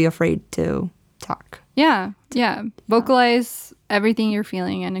 And don't be afraid to talk. Yeah. Vocalize everything you're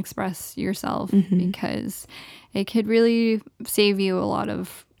feeling and express yourself, because it could really save you a lot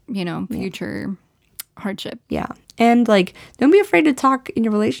of, future hardship. Yeah. And, like, don't be afraid to talk in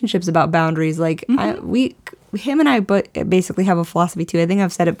your relationships about boundaries. Like, him and I basically have a philosophy too. I think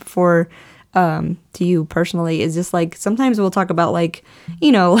I've said it before to you personally, is just, like, sometimes we'll talk about, like,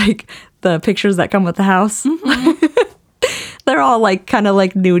 like, the pictures that come with the house. they're all like kind of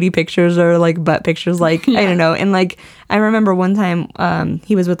like nudie pictures or like butt pictures, like I don't know. And like I remember one time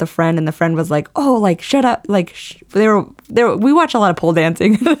he was with a friend and the friend was like, oh, like shut up, like we watch a lot of pole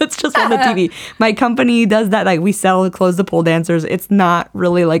dancing. That's just on the TV. My company does that, like we sell clothes to pole dancers. It's not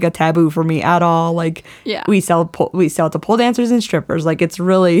really like a taboo for me at all. Like we sell to pole dancers and strippers. Like it's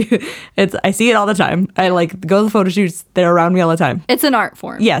really I see it all the time. I like go to the photo shoots, they're around me all the time. It's an art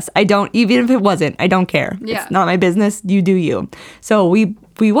form. Yes, I don't, even if it wasn't, I don't care. Yeah. It's not my business. You do you. So we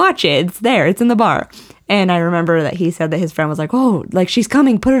watch it. It's there. It's in the bar. And I remember that he said that his friend was like, oh, like she's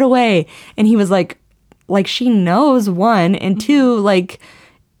coming, put it away. And he was like she knows, one, and two, like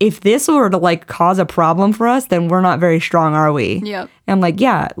if this were to like cause a problem for us, then we're not very strong, are we? Yep. And I'm like,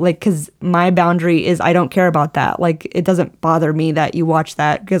 yeah, like, because my boundary is I don't care about that. Like, it doesn't bother me that you watch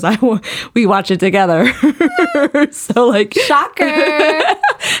that because we watch it together. So, like. Shocker.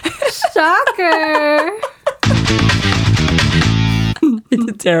 Shocker.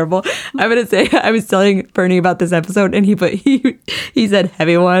 It's terrible. I'm going to say, I was telling Bernie about this episode and he said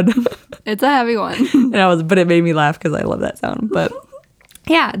heavy one. It's a heavy one. But it made me laugh because I love that sound. But.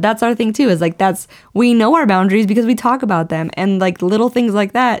 Yeah, that's our thing too, is like we know our boundaries because we talk about them, and like little things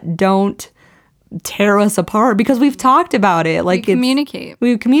like that don't tear us apart because we've talked about it. Like we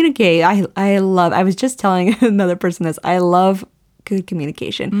communicate. I was just telling another person this. I love good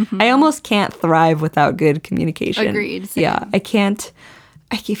communication. Mm-hmm. I almost can't thrive without good communication. Agreed. Same. Yeah, I can't.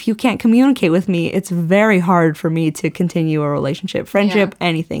 If you can't communicate with me, it's very hard for me to continue a relationship, friendship,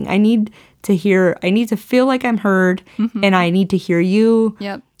 anything. I need to feel like I'm heard, and I need to hear you.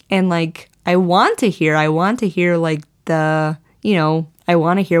 Yep. And like, I want to hear like I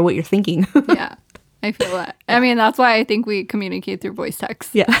want to hear what you're thinking. Yeah, I feel that. I mean, that's why I think we communicate through voice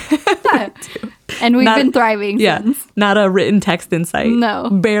text. Yeah. And we've been thriving since. Not a written text in sight. No.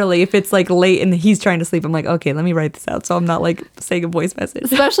 Barely. If it's like late and he's trying to sleep, I'm like, okay, let me write this out so I'm not like saying a voice message.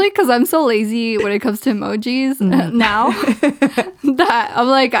 Especially because I'm so lazy when it comes to emojis now that I'm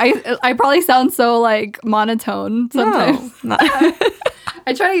like, I probably sound so like monotone sometimes. No,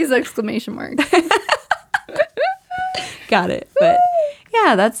 I try to use exclamation marks. Got it. But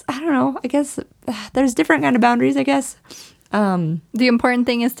yeah, I don't know. I guess there's different kind of boundaries, I guess. The important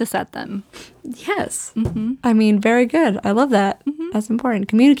thing is to set them. Yes. Mm-hmm. I mean, very good. I love that. Mm-hmm. That's important.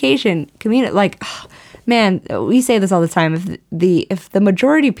 Communication. Man, we say this all the time. If the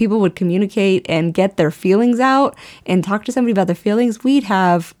majority of people would communicate and get their feelings out and talk to somebody about their feelings, we'd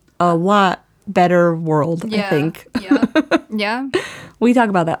have a lot better world, I think. Yeah. Yeah. We talk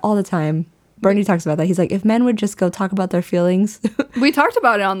about that all the time. Bernie talks about that. He's like, if men would just go talk about their feelings. We talked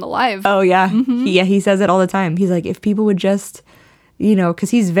about it on the live. Oh, yeah. Mm-hmm. He says it all the time. He's like, if people would just,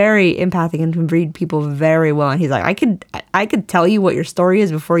 because he's very empathic and can read people very well. And he's like, I could tell you what your story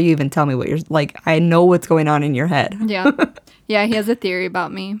is before you even tell me what you're like. I know what's going on in your head. Yeah. Yeah, he has a theory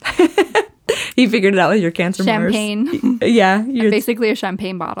about me. He figured it out with your Cancer champagne. Mars. Yeah. You're basically a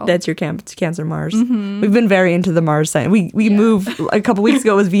champagne bottle. That's your Cancer Mars. Mm-hmm. We've been very into the Mars sign. We moved a couple weeks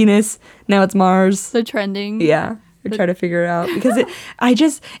ago, it was Venus. Now it's Mars. The trending. Yeah. We're trying to figure it out. Because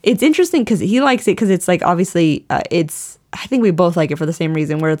it's interesting because he likes it because it's like, obviously, I think we both like it for the same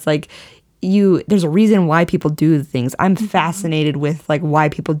reason where it's like, there's a reason why people do the things. I'm fascinated with like why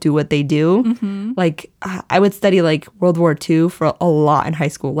people do what they do. Mm-hmm. Like I would study like World War II for a lot in high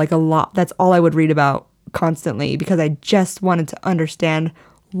school, like a lot. That's all I would read about constantly because I just wanted to understand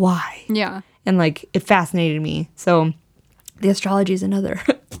why. Yeah. And like it fascinated me. So the astrology is another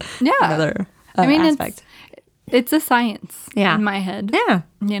aspect. It's a science in my head. Yeah.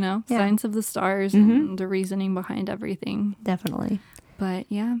 Science of the stars and the reasoning behind everything. Definitely. But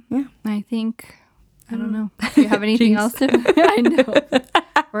yeah, I think, I don't know. Do you have anything else to? I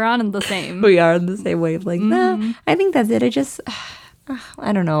know. We're on the same. We are on the same wavelength. No, I think that's it.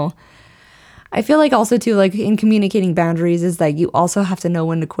 I don't know. I feel like also too, like in communicating boundaries is like you also have to know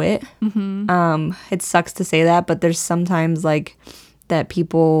when to quit. Mm-hmm. It sucks to say that, but there's sometimes like that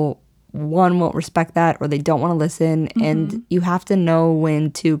people won't respect that or they don't want to listen, and you have to know when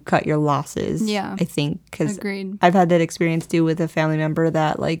to cut your losses. Yeah, I think because I've had that experience too with a family member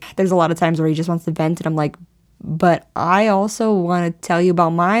that like there's a lot of times where he just wants to vent and I'm like, but I also want to tell you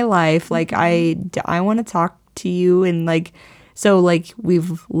about my life. Like I want to talk to you, and like so like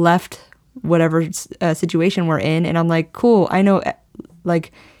we've left whatever situation we're in, and I'm like, cool, I know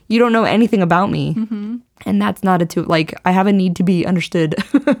like you don't know anything about me. Mm-hmm. And that's not I have a need to be understood.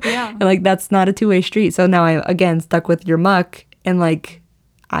 Yeah. And like, that's not a two-way street. So now I'm, again, stuck with your muck. And like,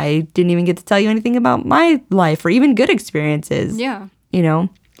 I didn't even get to tell you anything about my life or even good experiences. Yeah.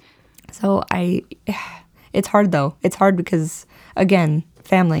 So it's hard though. It's hard because, again,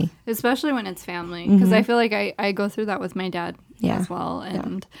 family. Especially when it's family, because I feel like I go through that with my dad as well,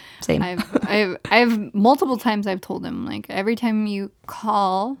 and Same. I've multiple times I've told him, like, every time you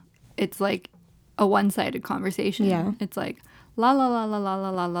call, it's like a one-sided conversation. Yeah. It's like la la la la la la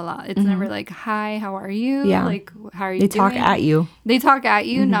la la la. It's never like, hi, how are you? Yeah. Like, how are you They doing? talk at you. They talk at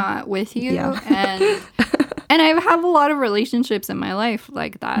you, not with you. Yeah. And I have a lot of relationships in my life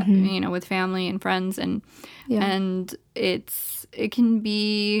like that, you know, with family and friends, and it can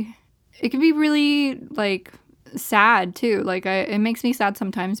be really like sad too. Like it makes me sad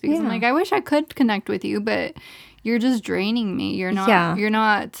sometimes because I'm like, I wish I could connect with you, but you're just draining me. You're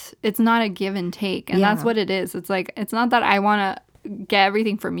not, it's not a give and take. And that's what it is. It's like, it's not that I want to get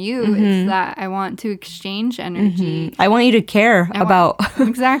everything from you. It's that I want to exchange energy. I want you to care about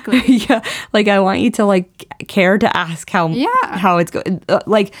exactly. yeah, like I want you to like care to ask how it's going.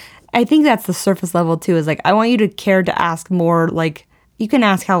 Like I think that's the surface level too. Is like I want you to care to ask more. Like you can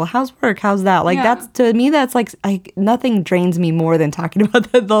ask how's work, how's that. Like that's to me that's like nothing drains me more than talking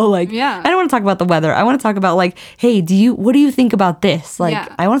about that though. Like I don't want to talk about the weather. I want to talk about like, hey, what do you think about this? Like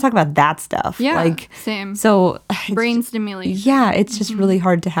I want to talk about that stuff. Yeah, like same. So brain stimulation. Yeah, it's just really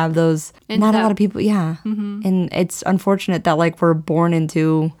hard to have those. Not a lot of people. Yeah, and it's unfortunate that like we're born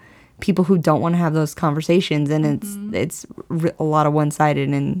into people who don't want to have those conversations, and it's a lot of one-sided,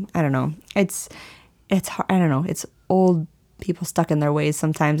 and I don't know. It's hard, I don't know. It's old people stuck in their ways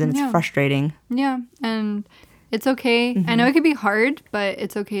sometimes, and it's frustrating. Yeah, and it's okay. I know it can be hard, but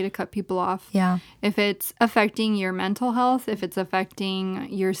it's okay to cut people off. Yeah. If it's affecting your mental health, if it's affecting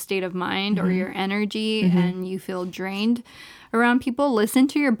your state of mind or your energy, and you feel drained around people, listen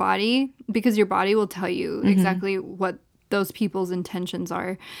to your body, because your body will tell you exactly what those people's intentions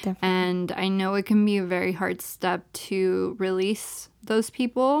are. Definitely. And I know it can be a very hard step to release those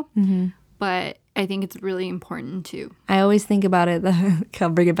people, but I think it's really important too. I always think about it. I'll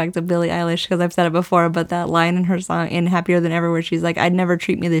bring it back to Billie Eilish because I've said it before, but that line in her song in Happier Than Ever where she's like, I'd never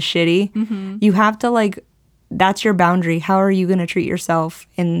treat me this shitty. You have to like, that's your boundary. How are you going to treat yourself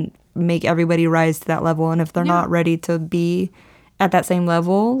and make everybody rise to that level? And if they're not ready to be at that same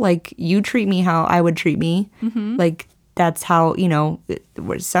level, like you treat me how I would treat me. Like that's how, you know,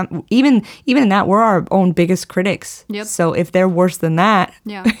 even in that, we're our own biggest critics. Yep. So if they're worse than that,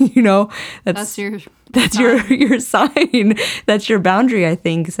 you know, that's your sign. That's your boundary, I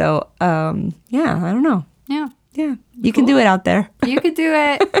think. So, I don't know. Yeah. You can do it out there. You could do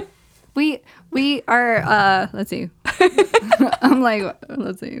it. We are, let's see. I'm like,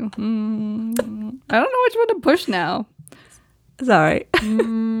 let's see. I don't know which one to push now. It's all right.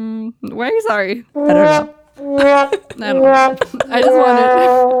 Why are you sorry? I don't know. I don't know. I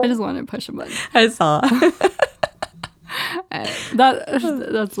just wanted to push a button. I saw.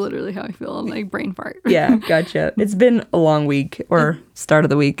 That's literally how I feel. I'm like brain fart. Yeah, gotcha. It's been a long week, or start of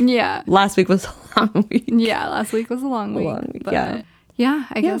the week. Yeah. Last week was a long week. Yeah, last week was a long week. But yeah,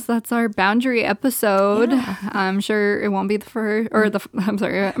 I guess that's our boundary episode. Yeah. I'm sure it won't be the first,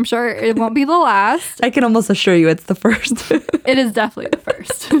 I'm sure it won't be the last. I can almost assure you it's the first. It is definitely the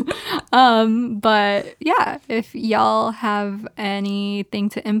first. But yeah, if y'all have anything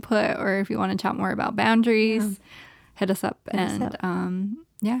to input, or if you want to chat more about boundaries, hit us up. Do you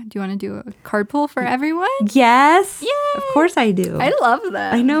want to do a card pull for everyone? Yes. Yay! Of course I do. I love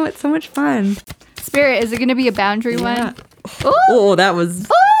that. I know, it's so much fun. Spirit, is it going to be a boundary one? Oh, that was.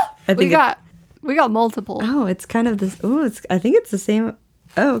 I think we got multiple. Oh, it's kind of this. Oh, I think it's the same.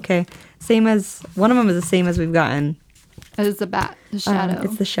 Oh, okay. Same as one of them is the same as we've gotten. It's the shadow.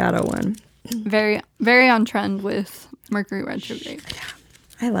 It's the shadow one. Very, very on trend with Mercury retrograde.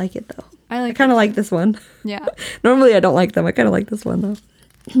 Yeah, I like it though. I kind of like this one. Yeah. Normally I don't like them. I kind of like this one though.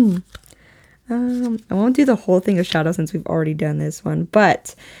 I won't do the whole thing of shadow since we've already done this one,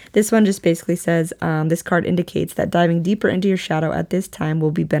 but this one just basically says this card indicates that diving deeper into your shadow at this time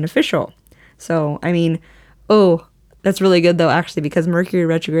will be beneficial. So, I mean, that's really good though, actually, because Mercury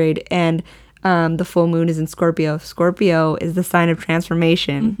retrograde and the full moon is in Scorpio. Scorpio is the sign of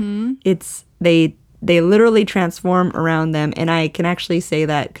transformation. It's they literally transform around them, and I can actually say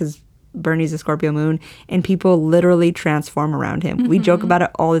that because Bernie's a Scorpio moon, and people literally transform around him. We joke about it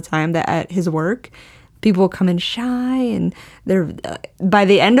all the time that at his work, people come in shy, and they're by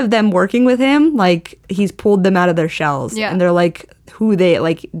the end of them working with him, like he's pulled them out of their shells, and they're like who they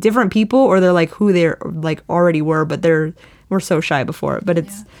like different people, or they're like who they're like already were, but we're so shy before it. But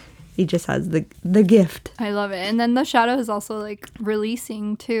he just has the gift. I love it. And then the shadow is also like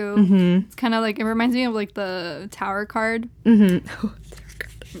releasing too. It's kind of like, it reminds me of like the Tower card. All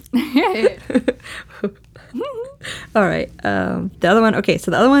right. The other one. Okay,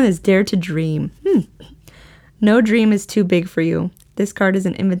 so the other one is Dare to Dream. No dream is too big for you. This card is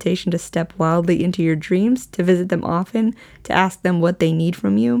an invitation to step wildly into your dreams, to visit them often, to ask them what they need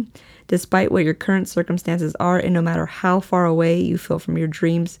from you. Despite what your current circumstances are, and no matter how far away you feel from your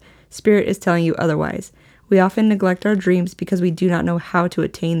dreams, Spirit is telling you otherwise. We often neglect our dreams because we do not know how to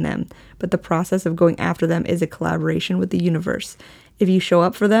attain them, but the process of going after them is a collaboration with the universe. If you show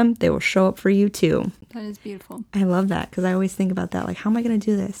up for them, they will show up for you too. That is beautiful. I love that because I always think about that. Like, how am I going to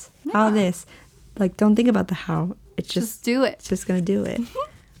do this? How this? Like, don't think about the how. It's Just do it. It's just going to do it.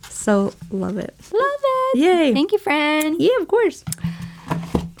 So, love it. Love it. Yay. Thank you, friend. Yeah, of course.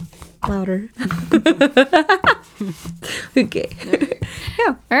 Louder. Okay.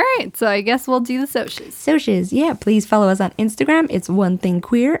 Yeah. All right. So I guess we'll do the socials. Socials. Yeah, please follow us on Instagram. It's One Thing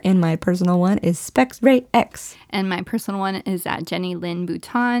Queer, and my personal one is SpexRayX. And my personal one is at Jenny Lynn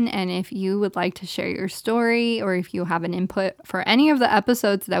Bouton. And if you would like to share your story or if you have an input for any of the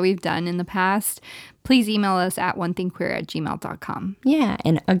episodes that we've done in the past, please email us at onethingqueer@gmail.com. Yeah,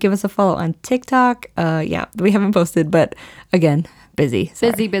 and give us a follow on TikTok. Yeah, we haven't posted, but again, busy.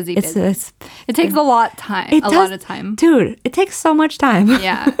 Sorry. Busy. It's It takes a lot of time. Dude, it takes so much time.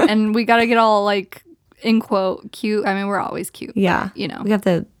 Yeah. And we got to get all like, in quote, cute. I mean, we're always cute. Yeah. But, you know. We have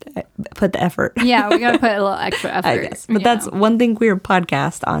to put the effort. Yeah, we got to put a little extra effort. I guess. But you that's know. One Thing Queer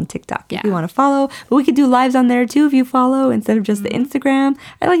podcast on TikTok if Yeah. you want to follow. But we could do lives on there too if you follow instead of just the Instagram.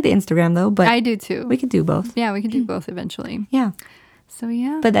 I like the Instagram though, but I do too. we could do both. Yeah, we could do both eventually. Yeah. So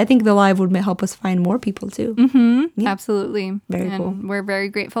yeah. But I think the live would help us find more people too. Mm-hmm. Absolutely. Very and cool. We're very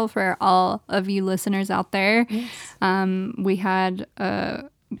grateful for all of you listeners out there. Yes. We had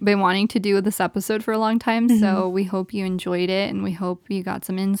been wanting to do this episode for a long time, so we hope you enjoyed it, and we hope you got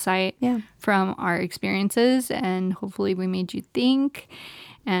some insight from our experiences, and hopefully we made you think.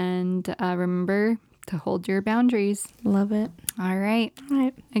 And remember to hold your boundaries. Love it. All right. All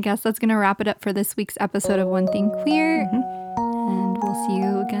right. I guess that's going to wrap it up for this week's episode of One Thing Queer. And we'll see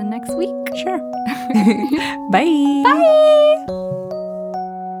you again next week. Sure. Bye. Bye.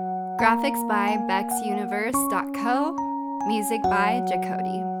 Graphics by BexUniverse.co. Music by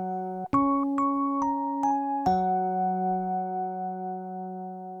Jacody.